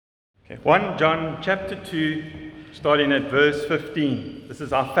1 John chapter 2, starting at verse 15. This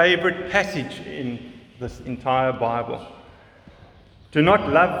is our favorite passage in this entire Bible. Do not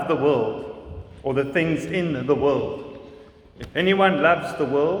love the world or the things in the world. If anyone loves the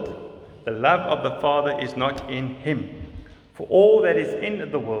world, the love of the Father is not in him. For all that is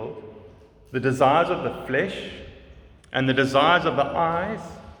in the world, the desires of the flesh and the desires of the eyes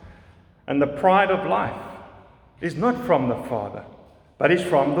and the pride of life, is not from the Father, but is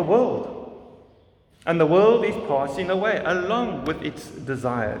from the world. And the world is passing away along with its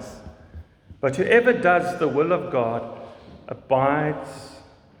desires. But whoever does the will of God abides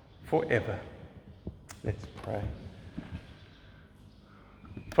forever. Let's pray.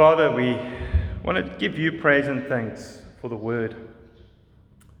 Father, we want to give you praise and thanks for the word.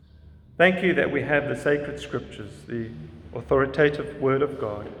 Thank you that we have the sacred scriptures, the authoritative word of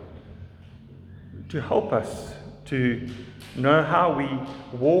God, to help us to know how we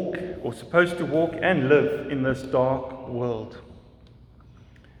walk, or supposed to walk and live in this dark world.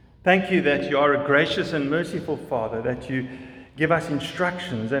 Thank you that you are a gracious and merciful Father, that you give us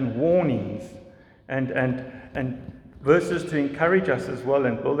instructions and warnings and verses to encourage us as well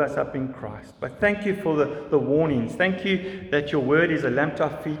and build us up in Christ. But thank you for the warnings. Thank you that your word is a lamp to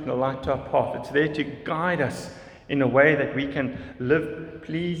our feet and a light to our path. It's there to guide us in a way that we can live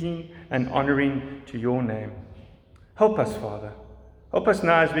pleasing and honoring to your name. Help us, Father. Help us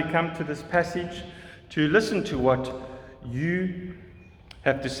now as we come to this passage to listen to what you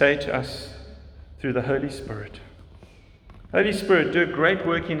have to say to us through the Holy Spirit. Holy Spirit, do a great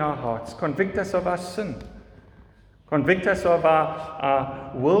work in our hearts. Convict us of our sin. Convict us of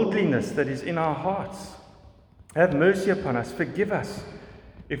our worldliness that is in our hearts. Have mercy upon us. Forgive us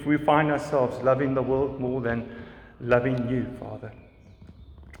if we find ourselves loving the world more than loving you, Father.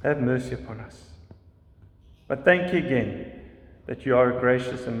 Have mercy upon us. But thank you again that you are a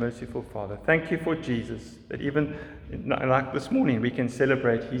gracious and merciful Father. Thank you for Jesus, that even like this morning we can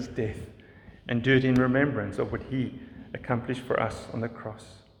celebrate his death and do it in remembrance of what he accomplished for us on the cross.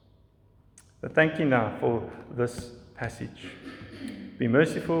 So thank you now for this passage. Be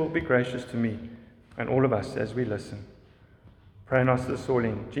merciful, be gracious to me and all of us as we listen. Pray and ask this all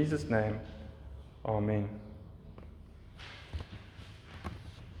in Jesus' name. Amen.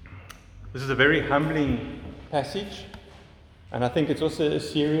 This is a very humbling passage, and I think it's also a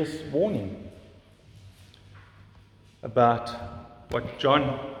serious warning about what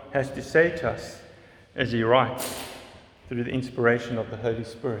John has to say to us as he writes through the inspiration of the Holy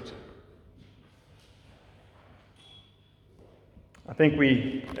Spirit. I think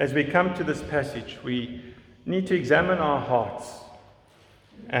as we come to this passage, we need to examine our hearts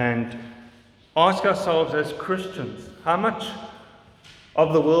and ask ourselves as Christians, how much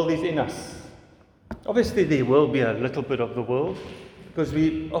of the world is in us? Obviously, there will be a little bit of the world because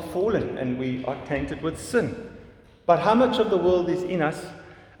we are fallen and we are tainted with sin. But how much of the world is in us,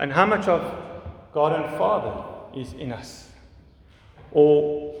 and how much of God and Father is in us?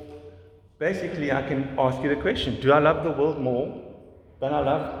 Or basically, I can ask you the question, do I love the world more than I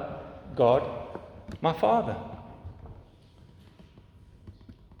love God, my Father?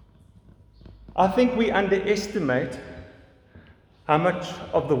 I think we underestimate how much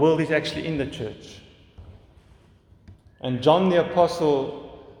of the world is actually in the church. And John the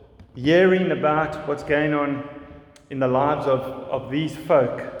Apostle, hearing about what's going on in the lives of these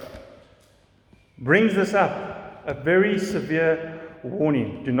folk, brings us up a very severe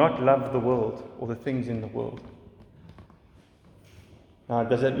warning. Do not love the world or the things in the world. Now,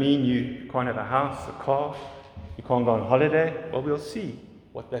 does that mean you can't have a house, a car, you can't go on holiday? Well, we'll see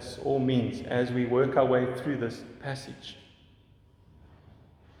what this all means as we work our way through this passage.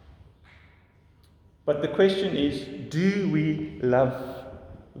 But the question is, do we love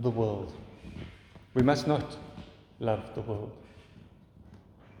the world? We must not love the world.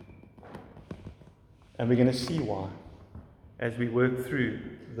 And we're going to see why as we work through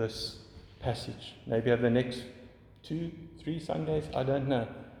this passage. Maybe over the next 2-3 Sundays, I don't know.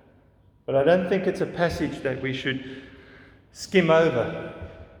 But I don't think it's a passage that we should skim over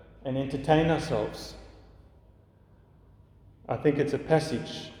and entertain ourselves. I think it's a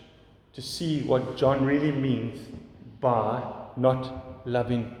passage to see what John really means by not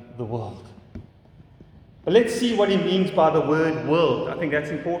loving the world. But let's see what he means by the word world. I think that's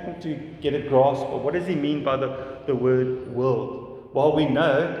important to get a grasp of what does he mean by the word world. Well, we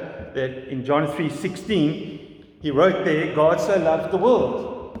know that in John 3:16, he wrote there, God so loved the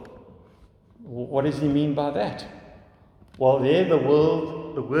world. What does he mean by that? Well, there the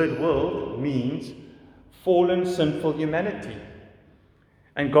word world means fallen, sinful humanity.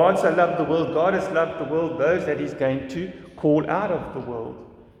 And God so loved the world, God has loved the world, those that he's going to call out of the world.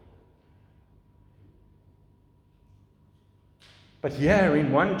 But here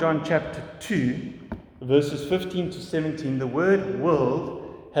in 1 John chapter 2, verses 15 to 17, the word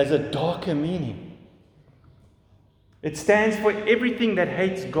world has a darker meaning. It stands for everything that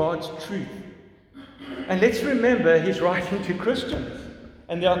hates God's truth. And let's remember, he's writing to Christians.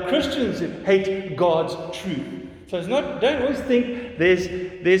 And there are Christians who hate God's truth. So it's not, don't always think there's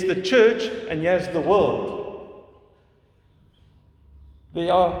the church and here's the world.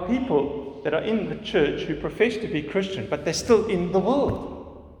 There are people that are in the church who profess to be Christian, but they're still in the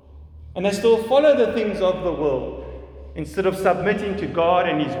world. And they still follow the things of the world instead of submitting to God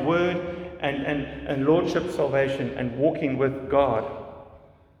and His Word and Lordship salvation and walking with God.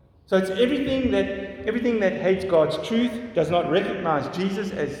 So it's everything that hates God's truth, does not recognize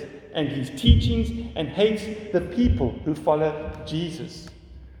Jesus and His teachings, and hates the people who follow Jesus.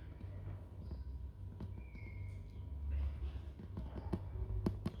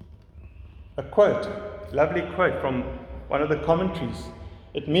 A quote, lovely quote from one of the commentaries.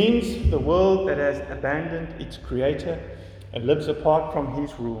 It means the world that has abandoned its Creator and lives apart from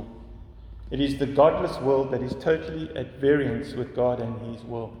His rule. It is the godless world that is totally at variance with God and His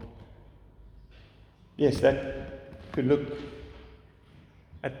will. Yes, that could look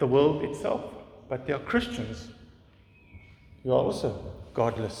at the world itself, but there are Christians who are also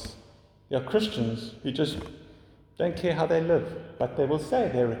godless. There are Christians who just don't care how they live, but they will say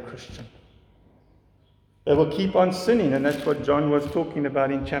they're a Christian. They will keep on sinning, and that's what John was talking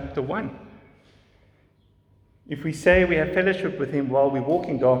about in chapter 1. If we say we have fellowship with Him while we walk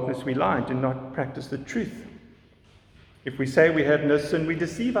in darkness, we lie and do not practice the truth. If we say we have no sin, we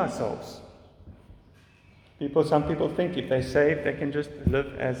deceive ourselves. Some people think if they're saved, they can just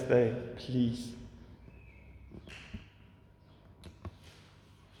live as they please.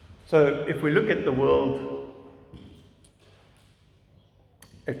 So if we look at the world,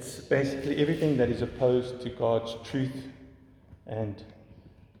 it's basically everything that is opposed to God's truth and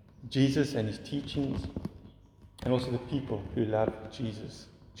Jesus and His teachings, and also the people who love Jesus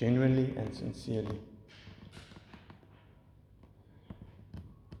genuinely and sincerely.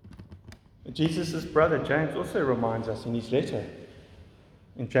 Jesus' brother James also reminds us in his letter,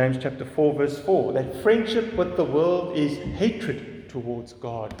 in James chapter 4, verse 4, that friendship with the world is hatred towards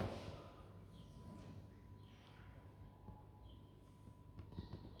God.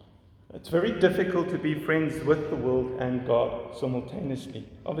 It's very difficult to be friends with the world and God simultaneously.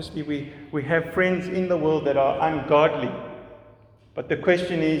 Obviously, we have friends in the world that are ungodly. But the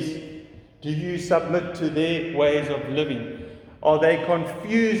question is, do you submit to their ways of living? Are they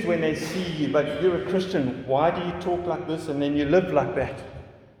confused when they see you? But you're a Christian. Why do you talk like this and then you live like that?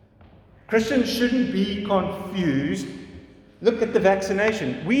 Christians shouldn't be confused. Look at the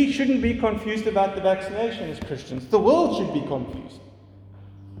vaccination. We shouldn't be confused about the vaccination as Christians. The world should be confused.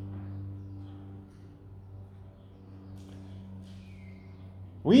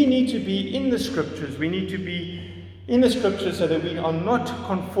 We need to be in the Scriptures. We need to be in the Scriptures so that we are not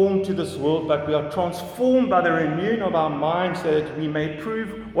conformed to this world, but we are transformed by the renewing of our minds so that we may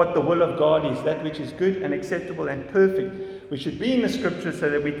prove what the will of God is, that which is good and acceptable and perfect. We should be in the Scriptures so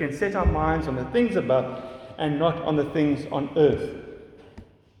that we can set our minds on the things above and not on the things on earth.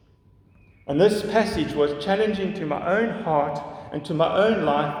 And this passage was challenging to my own heart and to my own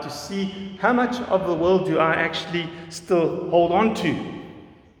life to see how much of the world do I actually still hold on to,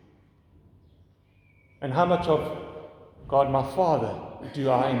 and how much of God my Father do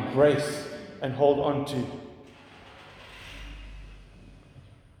I embrace and hold on to.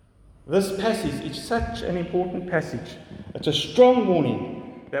 This passage is such an important passage. It's a strong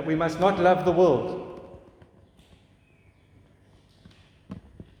warning that we must not love the world.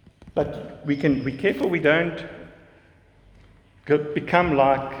 But we can be careful we don't become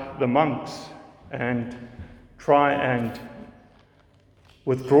like the monks and try and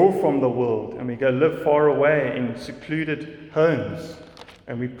withdraw from the world, and we go live far away in secluded homes,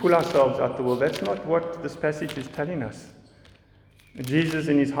 and we pull ourselves out the world. That's not what this passage is telling us. Jesus,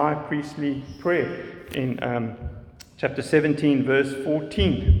 in His high priestly prayer in chapter 17, verse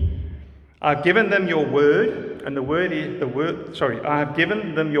 14, I've given them your word, and I have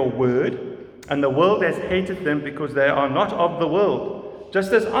given them your word, and the world has hated them because they are not of the world,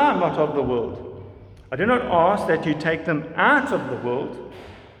 just as I am not of the world. I do not ask that you take them out of the world,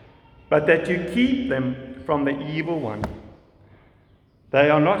 but that you keep them from the evil one. They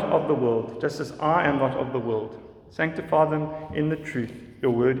are not of the world, just as I am not of the world. Sanctify them in the truth.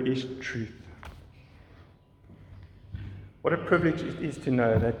 Your word is truth. What a privilege it is to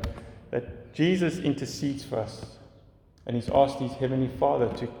know that Jesus intercedes for us, and He's asked His Heavenly Father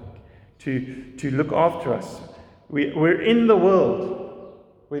to look after us. We're in the world.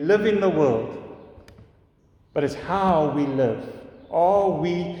 We live in the world. But it's how we live Are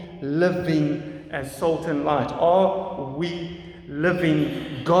we living as salt and light? Are we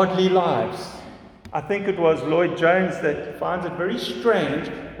living godly lives? I think it was Lloyd Jones that finds it very strange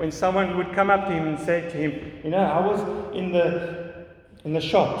when someone would come up to him and say to him, I was in the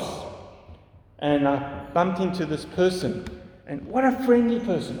shops and I bumped into this person, and what a friendly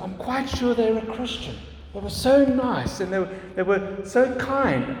person. I'm quite sure they're a Christian. They were so nice and they were so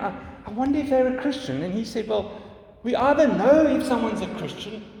kind. I wonder if they're a Christian. And he said, well, we either know if someone's a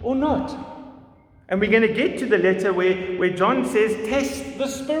Christian or not. And we're going to get to the letter where John says, test the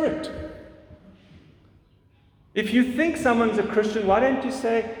Spirit. If you think someone's a Christian, why don't you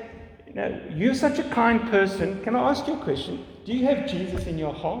say, you're such a kind person. Can I ask you a question? Do you have Jesus in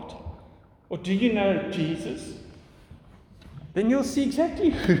your heart? Or do you know Jesus? Then you'll see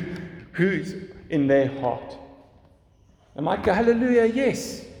exactly who's in their heart. They might go, hallelujah,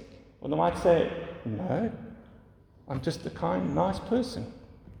 yes. Or they might say, no, I'm just a kind, nice person.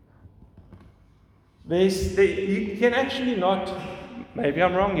 You can actually not, maybe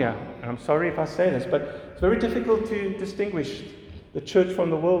I'm wrong here, and I'm sorry if I say this, but it's very difficult to distinguish the church from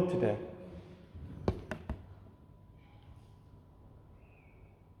the world today.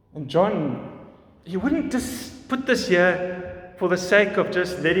 And John, he wouldn't just put this here for the sake of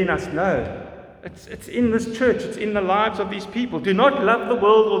just letting us know. It's in this church, it's in the lives of these people. Do not love the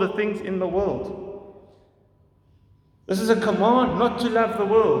world or the things in the world. This is a command not to love the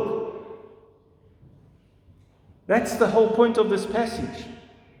world. That's the whole point of this passage.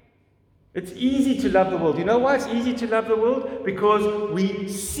 It's easy to love the world. You know why it's easy to love the world? Because we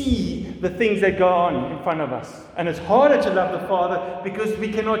see the things that go on in front of us. And it's harder to love the Father because we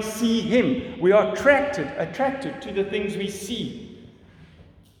cannot see Him. We are attracted to the things we see.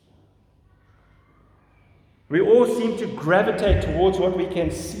 We all seem to gravitate towards what we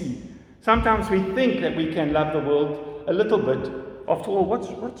can see. Sometimes we think that we can love the world a little bit. After all,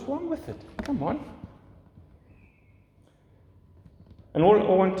 what's wrong with it? Come on. And all I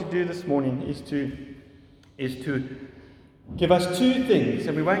want to do this morning is to give us two things,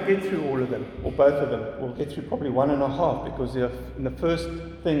 and we won't get through all of them, or both of them. We'll get through probably one and a half, because in the first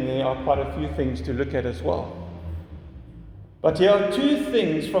thing there are quite a few things to look at as well. But here are two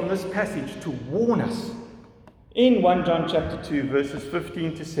things from this passage to warn us in 1 John chapter 2, verses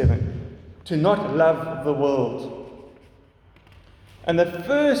 15 to 7, to not love the world. And the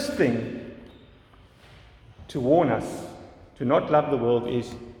first thing to warn us to not love the world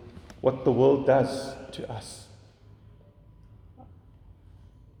is what the world does to us,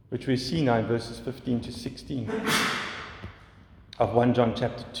 which we see now in verses 15 to 16 of 1 John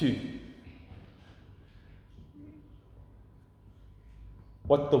chapter 2.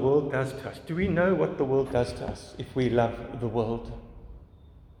 What the world does to us. Do we know what the world does to us if we love the world?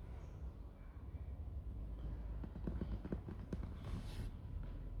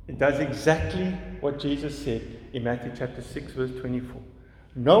 It does exactly what Jesus said in Matthew chapter 6, verse 24.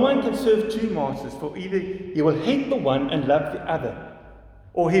 No one can serve two masters, for either he will hate the one and love the other,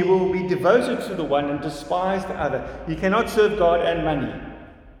 or he will be devoted to the one and despise the other. You cannot serve God and money.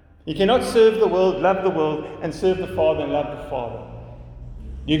 You cannot serve the world, love the world, and serve the Father and love the Father.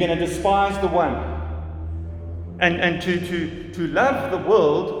 You're going to despise the one. And to love the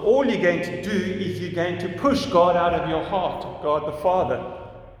world, all you're going to do is you're going to push God out of your heart, God the Father.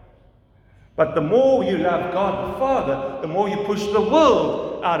 But the more you love God the Father, the more you push the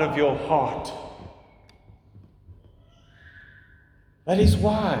world out of your heart. That is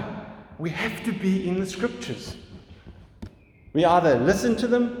why we have to be in the Scriptures. We either listen to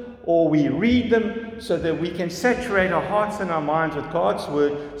them or we read them so that we can saturate our hearts and our minds with God's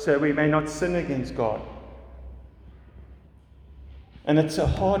Word so we may not sin against God. And it's a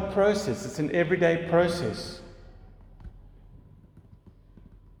hard process. It's an everyday process.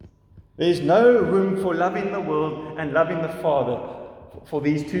 There's no room for loving the world and loving the Father for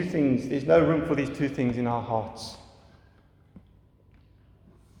these two things. There's no room for these two things in our hearts.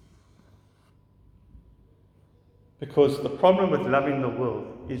 Because the problem with loving the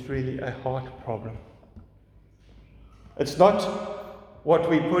world is really a heart problem. It's not what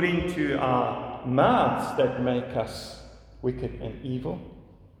we put into our mouths that make us wicked and evil.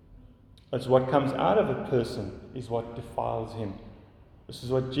 It's what comes out of a person is what defiles him. This is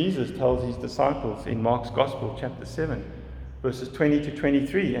what Jesus tells his disciples in Mark's Gospel, chapter 7, verses 20 to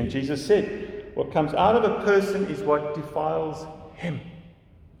 23. And Jesus said, what comes out of a person is what defiles him.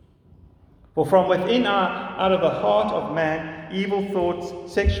 For from within out of the heart of man, evil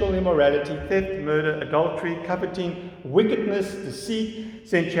thoughts, sexual immorality, theft, murder, adultery, coveting, wickedness, deceit,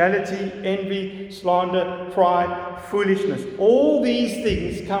 sensuality, envy, slander, pride, foolishness. All these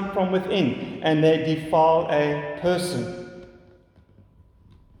things come from within, and they defile a person.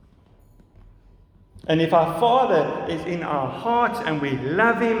 And if our Father is in our hearts and we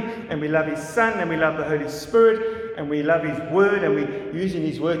love Him and we love His Son and we love the Holy Spirit and we love His Word and we're using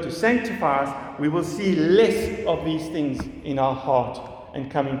His Word to sanctify us, we will see less of these things in our heart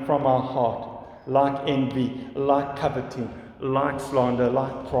and coming from our heart, like envy, like coveting, like slander,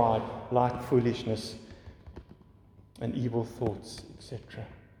 like pride, like foolishness and evil thoughts, etc.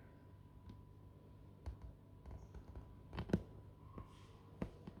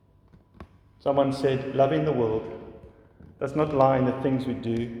 Someone said, loving the world does not lie in the things we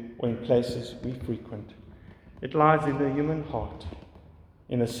do or in places we frequent. It lies in the human heart,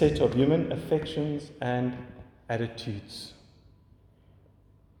 in a set of human affections and attitudes.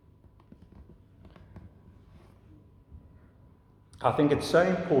 I think it's so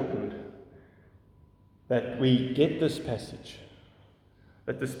important that we get this passage.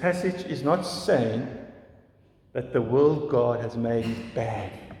 That this passage is not saying that the world God has made is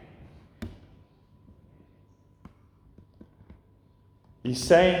bad. He's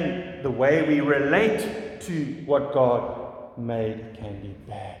saying the way we relate to what God made can be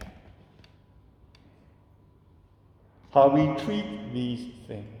bad. How we treat these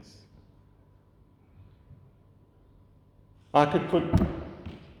things. I could put,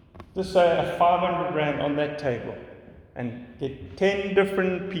 just say, a 500 rand on that table and get 10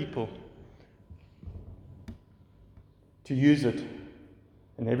 different people to use it.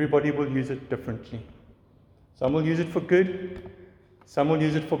 And everybody will use it differently. Some will use it for good. Some will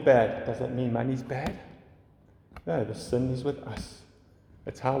use it for bad. Does that mean money's bad? No, the sin is with us.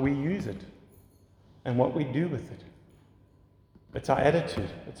 It's how we use it and what we do with it. It's our attitude.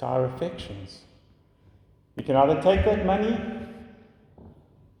 It's our affections. You can either take that money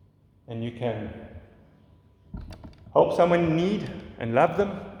and you can help someone in need and love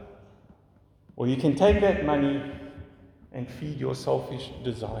them, or you can take that money and feed your selfish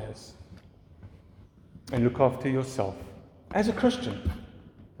desires and look after yourself. As a Christian,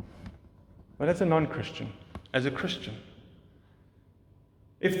 but as a non-Christian, as a Christian.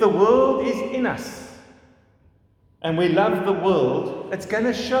 If the world is in us and we love the world, it's going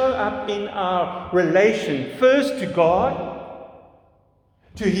to show up in our relation first to God,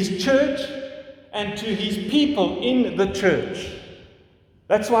 to His church, and to His people in the church.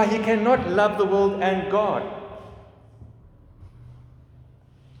 That's why He cannot love the world and God.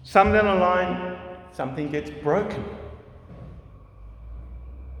 Some down the line, something gets broken.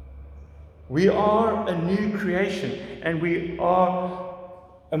 We are a new creation, and we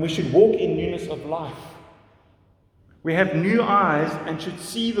should walk in newness of life. We have new eyes and should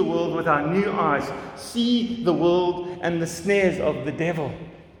see the world with our new eyes, see the world and the snares of the devil.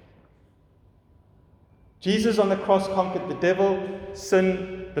 Jesus on the cross conquered the devil,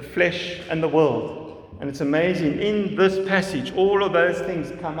 sin, the flesh, and the world. And it's amazing, in this passage, all of those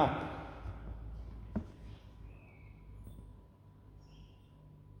things come up.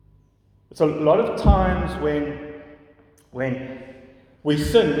 It's a lot of times when we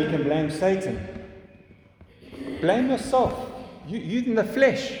sin, we can blame Satan. Blame yourself. You in the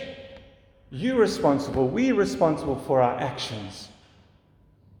flesh. You're responsible. We're responsible for our actions.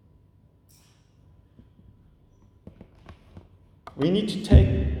 We need to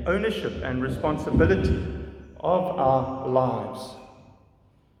take ownership and responsibility of our lives.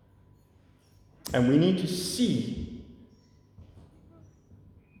 And we need to see,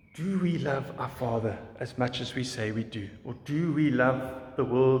 do we love our Father as much as we say we do? Or do we love the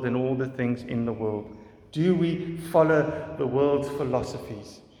world and all the things in the world? Do we follow the world's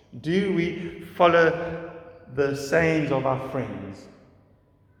philosophies? Do we follow the sayings of our friends?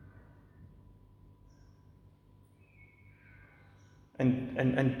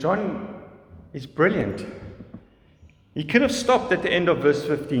 And John is brilliant. He could have stopped at the end of verse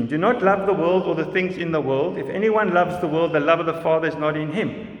 15. Do not love the world or the things in the world. If anyone loves the world, the love of the Father is not in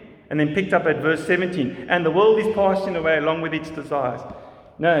him. And then picked up at verse 17. And the world is passing away along with its desires.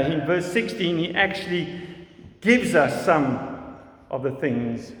 No, in verse 16, he actually gives us some of the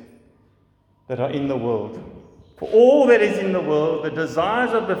things that are in the world. For all that is in the world, the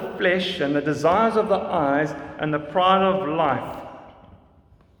desires of the flesh and the desires of the eyes and the pride of life,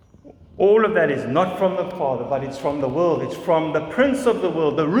 all of that is not from the Father, but it's from the world. It's from the prince of the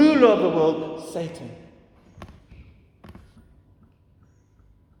world, the ruler of the world, Satan.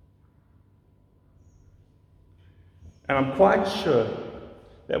 And I'm quite sure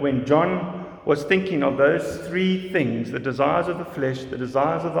that when John was thinking of those three things, the desires of the flesh, the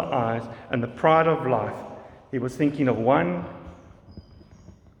desires of the eyes, and the pride of life, he was thinking of one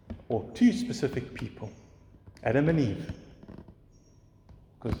or two specific people, Adam and Eve.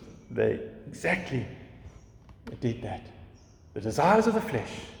 Because they exactly did that. The desires of the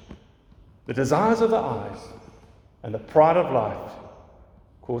flesh, The desires of the eyes and the pride of life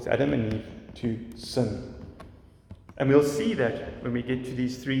caused Adam and Eve to sin. And we'll see that when we get to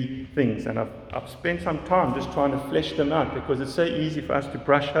these three things. And I've spent some time just trying to flesh them out, because it's so easy for us to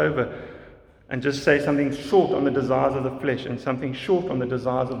brush over and just say something short on the desires of the flesh and something short on the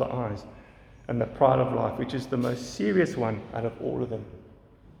desires of the eyes and the pride of life, which is the most serious one out of all of them.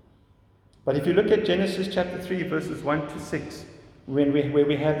 But if you look at Genesis chapter 3, verses 1 to 6, where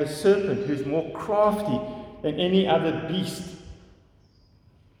we have the serpent who's more crafty than any other beast,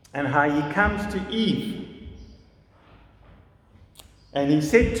 and how he comes to Eve. And he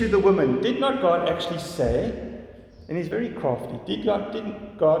said to the woman, did not God actually say, and he's very crafty, did God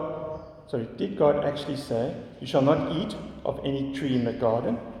actually say, you shall not eat of any tree in the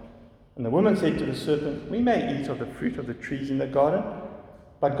garden? And the woman said to the serpent, we may eat of the fruit of the trees in the garden,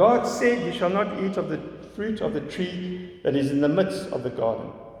 but God said, you shall not eat of the fruit of the tree that is in the midst of the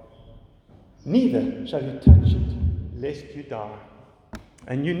garden. Neither shall you touch it, lest you die.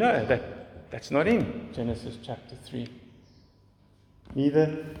 And you know that that's not in Genesis chapter 3.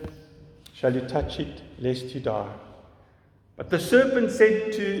 Neither shall you touch it, lest you die. But the serpent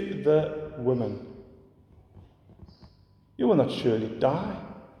said to the woman, you will not surely die.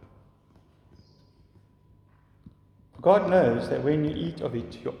 God knows that when you eat of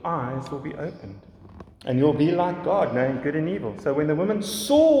it, your eyes will be opened, and you'll be like God, knowing good and evil. So when the woman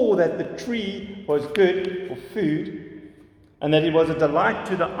saw that the tree was good for food, and that it was a delight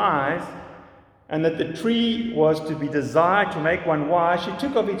to the eyes, and that the tree was to be desired to make one wise, she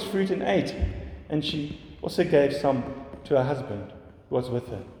took of its fruit and ate. And she also gave some to her husband who was with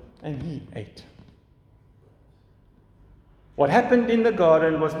her, and he ate. What happened in the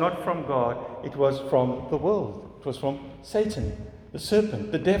garden was not from God, it was from the world. It was from Satan, the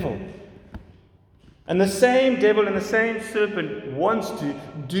serpent, the devil. And the same devil and the same serpent wants to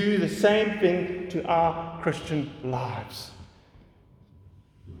do the same thing to our Christian lives.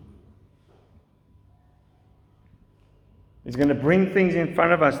 He's going to bring things in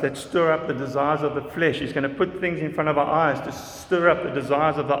front of us that stir up the desires of the flesh. He's going to put things in front of our eyes to stir up the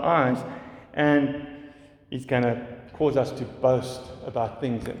desires of the eyes. And he's going to cause us to boast about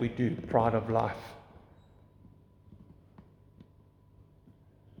things that we do, pride of life.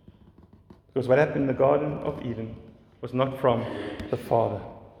 Because what happened in the Garden of Eden was not from the Father.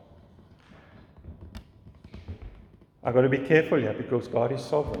 I've got to be careful here, because God is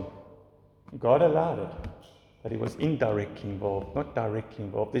sovereign. God allowed it, but he was indirectly involved, not directly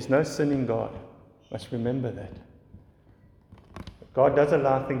involved. There's no sin in God. Must remember that. God does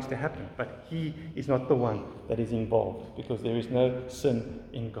allow things to happen, but he is not the one that is involved, because there is no sin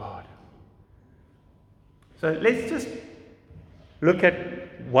in God. So let's just look at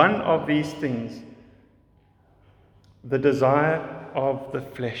one of these things, the desire of the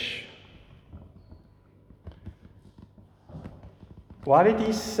flesh. Why did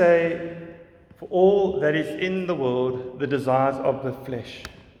he say, for all that is in the world, the desires of the flesh?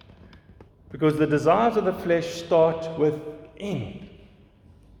 Because the desires of the flesh start within.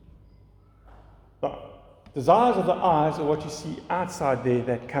 The desires of the eyes are what you see outside there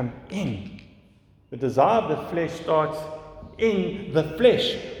that come in. The desire of the flesh starts in the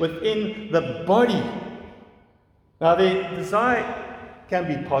flesh, within the body. Now, the desire can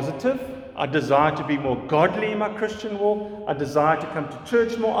be positive. I desire to be more godly in my Christian walk. I desire to come to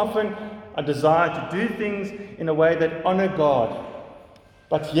church more often. I desire to do things in a way that honor God.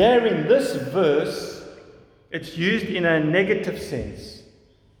 But here in this verse, it's used in a negative sense.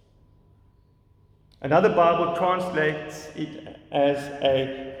 Another Bible translates it as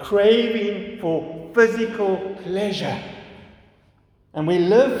a craving for physical pleasure. And we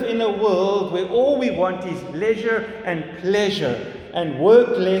live in a world where all we want is leisure and pleasure, and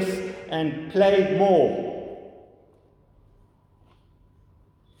work less and play more.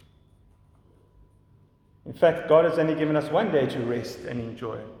 In fact, God has only given us one day to rest and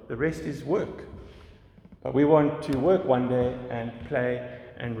enjoy. The rest is work. But we want to work one day and play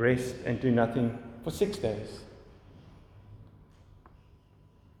and rest and do nothing for 6 days.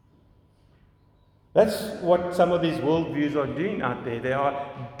 That's what some of these worldviews are doing out there. They are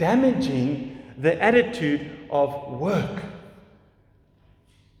damaging the attitude of work.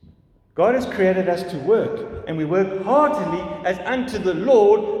 God has created us to work, and we work heartily as unto the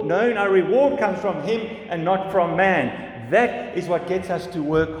Lord, knowing our reward comes from him and not from man. That is what gets us to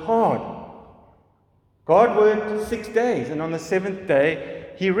work hard. God worked 6 days, and on the seventh day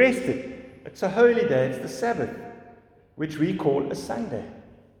he rested. It's a holy day, it's the Sabbath, which we call a Sunday.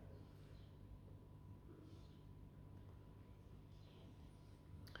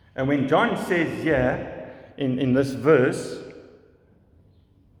 And when John says here in this verse,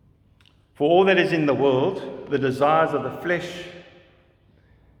 For all that is in the world, the desires of the flesh.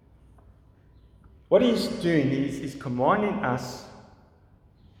 What he's doing is he's commanding us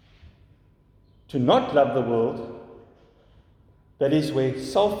to not love the world. That is where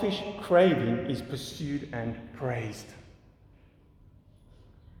selfish craving is pursued and praised.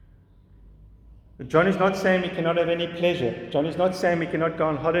 John is not saying we cannot have any pleasure. John is not saying we cannot go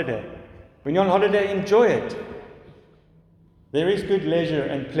on holiday. When you're on holiday, enjoy it. There is good leisure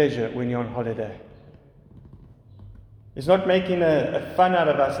and pleasure when you're on holiday. It's not making a fun out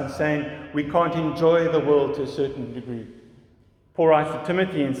of us and saying we can't enjoy the world to a certain degree. Paul writes to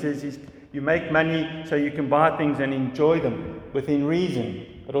Timothy and says you make money so you can buy things and enjoy them within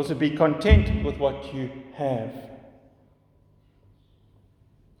reason, but also be content with what you have.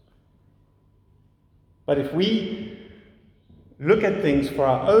 But if we look at things for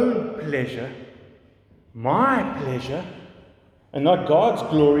our own pleasure, my pleasure, and not God's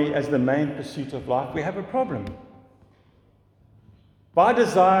glory as the main pursuit of life, we have a problem. If I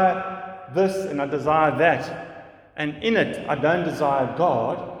desire this and I desire that, and in it I don't desire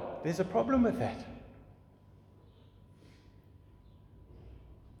God, there's a problem with that.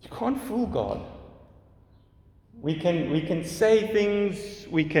 You can't fool God. We can say things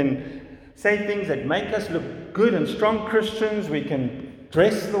that make us look good and strong Christians. We can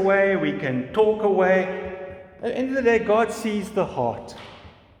dress the way, we can talk away. At the end of the day, God sees the heart.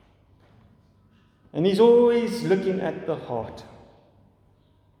 And He's always looking at the heart.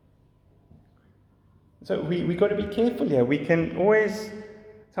 So we've got to be careful here. We can always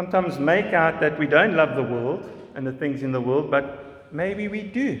sometimes make out that we don't love the world and the things in the world, but maybe we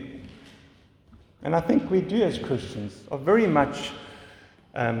do. And I think we do as Christians, are very much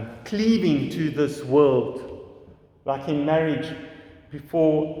cleaving to this world. Like in marriage,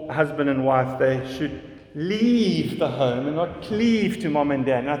 before husband and wife, they should leave the home and not cleave to mom and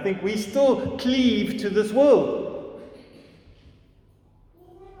dad. And I think we still cleave to this world.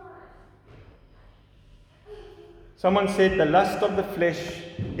 Someone said the lust of the flesh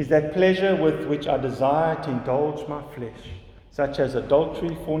is that pleasure with which I desire to indulge my flesh, such as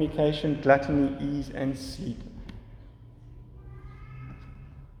adultery, fornication, gluttony, ease, and sleep.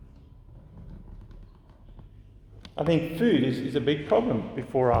 I think food is a big problem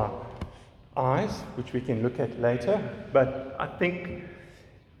before our eyes, which we can look at later. But I think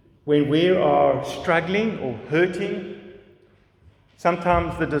when we are struggling or hurting,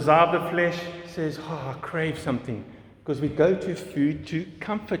 sometimes the desire of the flesh says, I crave something. Because we go to food to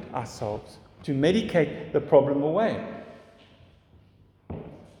comfort ourselves, to medicate the problem away.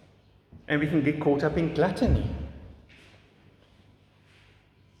 And we can get caught up in gluttony.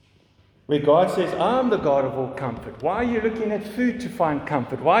 Where God says, I'm the God of all comfort. Why are you looking at food to find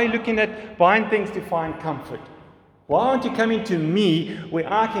comfort? Why are you looking at buying things to find comfort? Why aren't you coming to me where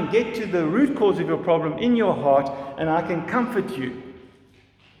I can get to the root cause of your problem in your heart and I can comfort you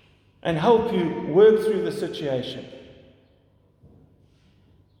and help you work through the situation?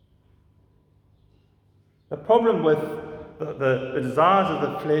 The problem with the desires of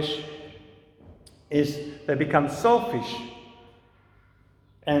the flesh is they become selfish,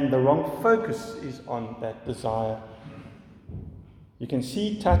 and the wrong focus is on that desire. You can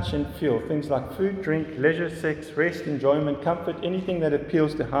see, touch, and feel things like food, drink, leisure, sex, rest, enjoyment, comfort, anything that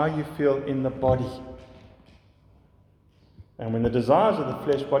appeals to how you feel in the body. And when the desires of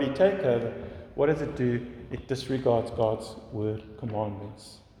the flesh body take over, what does it do? It disregards God's word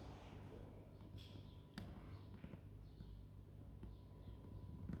commandments.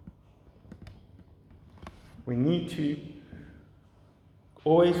 We need to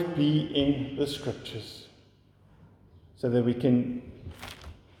always be in the scriptures so that we can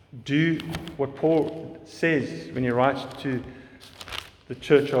do what Paul says when he writes to the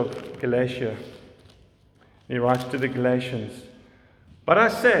church of Galatia. He writes to the Galatians, but I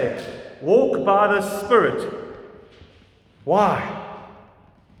say, walk by the Spirit. Why?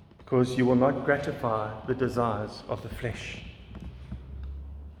 Because you will not gratify the desires of the flesh.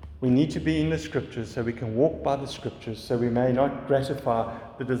 We need to be in the scriptures so we can walk by the scriptures so we may not gratify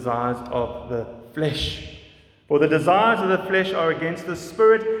the desires of the flesh. For the desires of the flesh are against the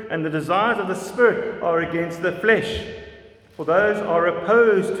Spirit, and the desires of the Spirit are against the flesh. For those are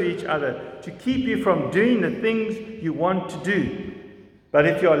opposed to each other to keep you from doing the things you want to do. But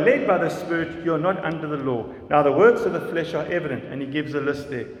if you are led by the Spirit, you are not under the law. Now the works of the flesh are evident, and he gives a list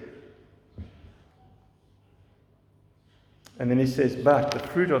there. And then he says, but the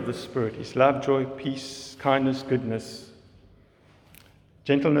fruit of the Spirit is love, joy, peace, kindness, goodness,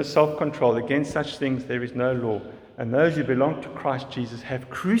 gentleness, self-control. Against such things there is no law. And those who belong to Christ Jesus have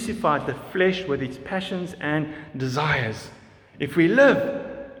crucified the flesh with its passions and desires. If we live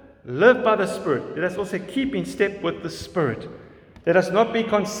live by the Spirit. Let us also keep in step with the Spirit. Let us not be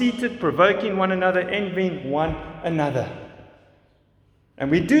conceited, provoking one another, envying one another. And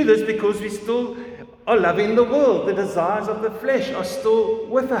we do this because we still are loving the world. The desires of the flesh are still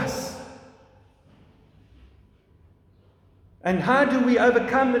with us. And how do we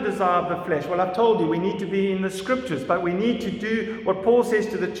overcome the desire of the flesh? Well, I've told you, we need to be in the Scriptures, but we need to do what Paul says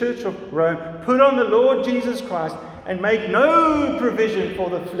to the church of Rome: put on the Lord Jesus Christ and make no provision for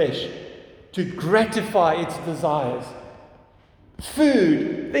the flesh to gratify its desires.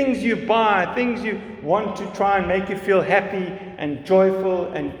 Food, things you buy, things you want to try and make you feel happy and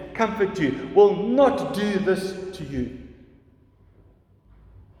joyful and comfort you, will not do this to you.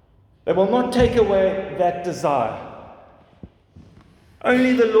 They will not take away that desire.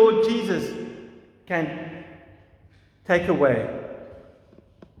 Only the Lord Jesus can take away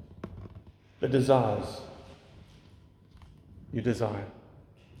the desires you desire.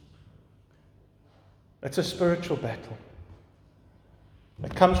 It's a spiritual battle.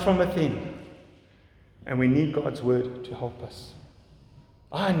 It comes from within. And we need God's word to help us.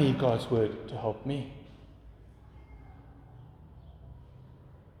 I need God's word to help me.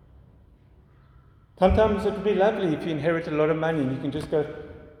 Sometimes it would be lovely if you inherit a lot of money and you can just go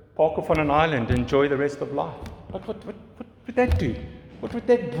park off on an island and enjoy the rest of life. But what would that do? What would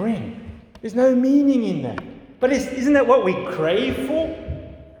that bring? There's no meaning in that. But isn't that what we crave for?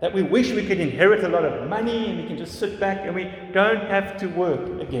 That we wish we could inherit a lot of money and we can just sit back and we don't have to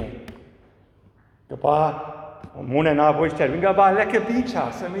work again. Go buy, Mona and I have always chatted, we can go buy a lekker beach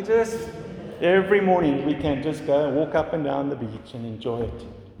house and we just, every morning we can just go and walk up and down the beach and enjoy it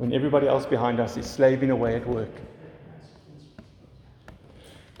when everybody else behind us is slaving away at work.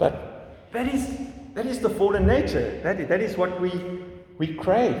 But that is the fallen nature. That is what we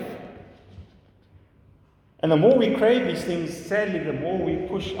crave. And the more we crave these things, sadly, the more we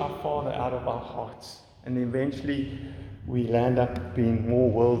push our Father out of our hearts. And eventually we land up being more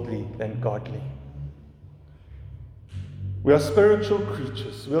worldly than godly. We are spiritual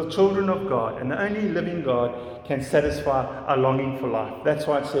creatures. We are children of God. And the only living God can satisfy our longing for life. That's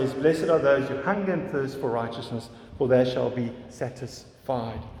why it says, blessed are those who hunger and thirst for righteousness, for they shall be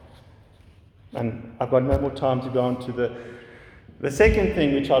satisfied. And I've got no more time to go on to the second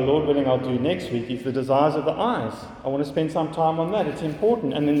thing, which our Lord willing I'll do next week, is the desires of the eyes. I want to spend some time on that. It's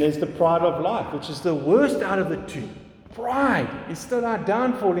important. And then there's the pride of life, which is the worst out of the two. Pride is still our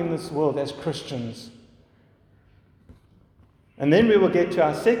downfall in this world as Christians. And then we will get to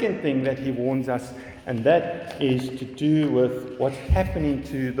our second thing that he warns us, and that is to do with what's happening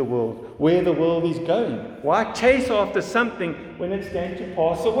to the world, where the world is going. Why chase after something when it's going to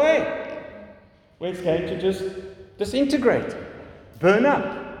pass away? Where it's going to just disintegrate, burn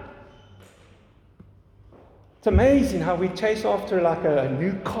up. It's amazing how we chase after like a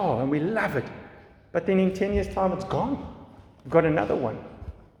new car and we love it. But then in 10 years' time it's gone. We've got another one.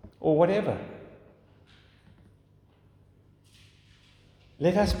 Or whatever.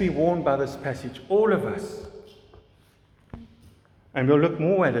 Let us be warned by this passage, all of us. And we'll look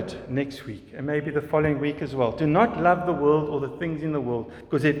more at it next week and maybe the following week as well. Do not love the world or the things in the world,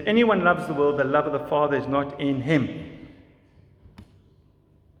 because if anyone loves the world, the love of the Father is not in him.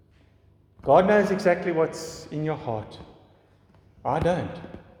 God knows exactly what's in your heart. I don't.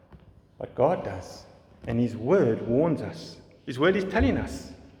 But God does. And his word warns us. His word is telling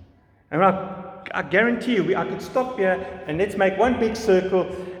us. And I guarantee you, I could stop here and let's make one big circle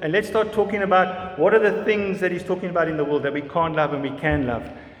and let's start talking about what are the things that he's talking about in the world that we can't love and we can love.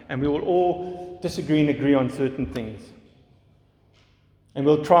 And we will all disagree and agree on certain things. And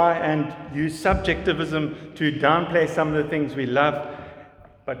we'll try and use subjectivism to downplay some of the things we love.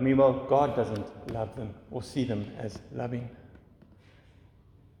 But meanwhile, God doesn't love them or see them as loving.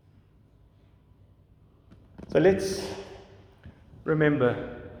 So let's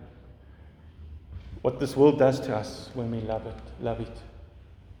remember what this world does to us when we love it.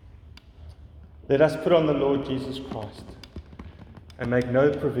 Let us put on the Lord Jesus Christ and make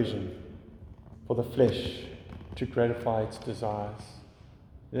no provision for the flesh to gratify its desires.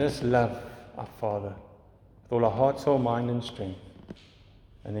 Let us love our Father with all our heart, soul, mind, and strength.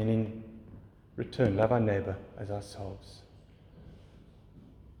 And then in return, love our neighbor as ourselves.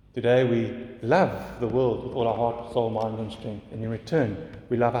 Today we love the world with all our heart, soul, mind, and strength. And in return,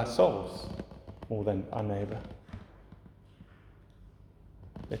 we love ourselves more than our neighbor.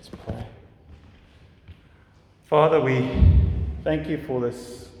 Let's pray. Father, we thank you for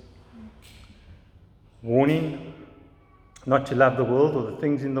this warning not to love the world or the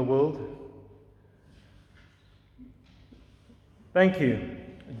things in the world. Thank you,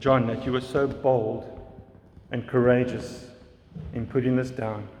 John, that you were so bold and courageous in putting this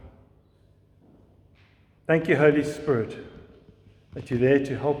down. Thank you, Holy Spirit, that you're there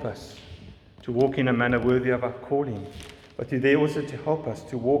to help us to walk in a manner worthy of our calling, but you're there also to help us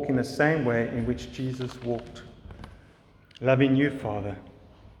to walk in the same way in which Jesus walked, loving you, Father,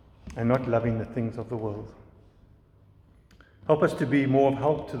 and not loving the things of the world. Help us to be more of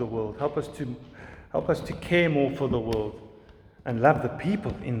help to the world. Help us to care more for the world and love the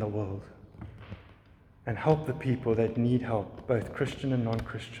people in the world and help the people that need help, both Christian and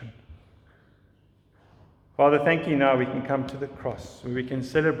non-Christian. Father, thank you now we can come to the cross where we can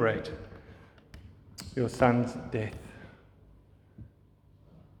celebrate your Son's death.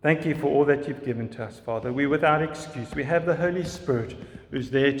 Thank you for all that you've given to us, Father. We're without excuse. We have the Holy Spirit who's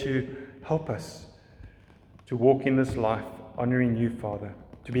there to help us to walk in this life, honoring you, Father,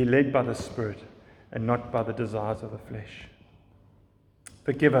 to be led by the Spirit and not by the desires of the flesh.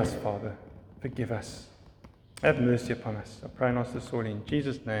 Forgive us, Father. Forgive us. Have mercy upon us. I pray and ask this all in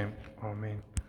Jesus' name. Amen.